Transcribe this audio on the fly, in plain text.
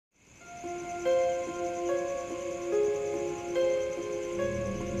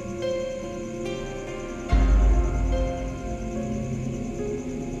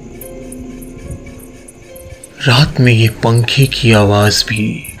रात में ये पंखे की आवाज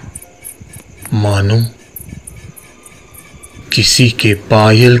भी मानो किसी के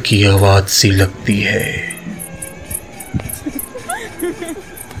पायल की आवाज सी लगती है।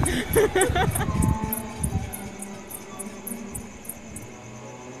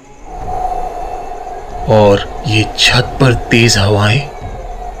 और ये छत पर तेज हवाएं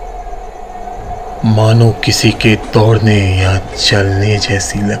मानो किसी के दौड़ने या चलने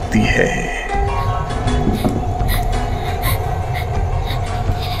जैसी लगती है।